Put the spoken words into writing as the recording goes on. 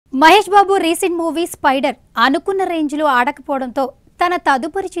Mahesh Babu recent movie spider అనుకున్న రేంజ్లో ఆడకపోవడంతో తన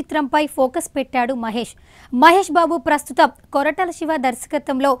తదుపరి చిత్రంపై ఫోకస్ పెట్టాడు మహేష్ బాబు ప్రస్తుతం కొరటాల శివ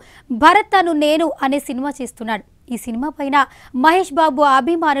దర్శకత్వంలో భరత్ నేను అనే సినిమా చేస్తున్నాడు. ఈ సినిమా పైన మహేష్ బాబు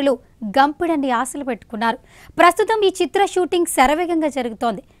అభిమానులు గంపెడన్ని ఆశలు పెట్టుకున్నారు. ప్రస్తుతం ఈ చిత్ర షూటింగ్ శరవేగంగా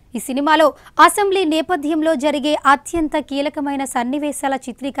జరుగుతోంది. ఈ సినిమాలో అసెంబ్లీ నేపథ్యంలో జరిగే అత్యంత కీలకమైన సన్నివేశాల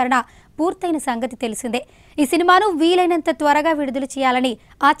చిత్రీకరణ పూర్తయిన సంగతి తెలిసిందే. ఈ సినిమాను వీలైనంత త్వరగా విడుదల చేయాలని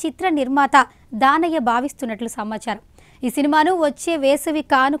ఆ చిత్ర నిర్మాత దానయ్య భావిస్తున్నట్లు సమాచారం. ఈ సినిమాను వచ్చే వేసవి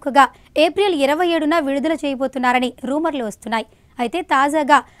కానుకగా ఏప్రిల్ 27న విడుదల చేయబోతున్నారని రూమర్లు వస్తున్నాయి. అయితే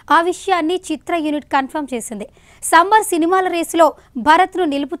తాజాగా ఆ విషయాన్ని చిత్ర యూనిట్ కన్ఫర్మ్ చేసింది. సమ్మర్ సినిమాల రేసులో భరత్ను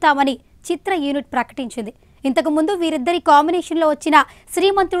నిలుపుతామని చిత్ర యూనిట్ ప్రకటించింది. ఇంతకు ముందు వీరిద్దరి కాంబినేషన్లో వచ్చిన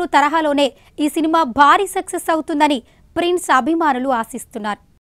శ్రీమంతుడు తరహాలోనే ఈ సినిమా భారీ సక్సెస్ అవుతుందని ప్రిన్స్ అభిమానులు ఆశిస్తున్నారు.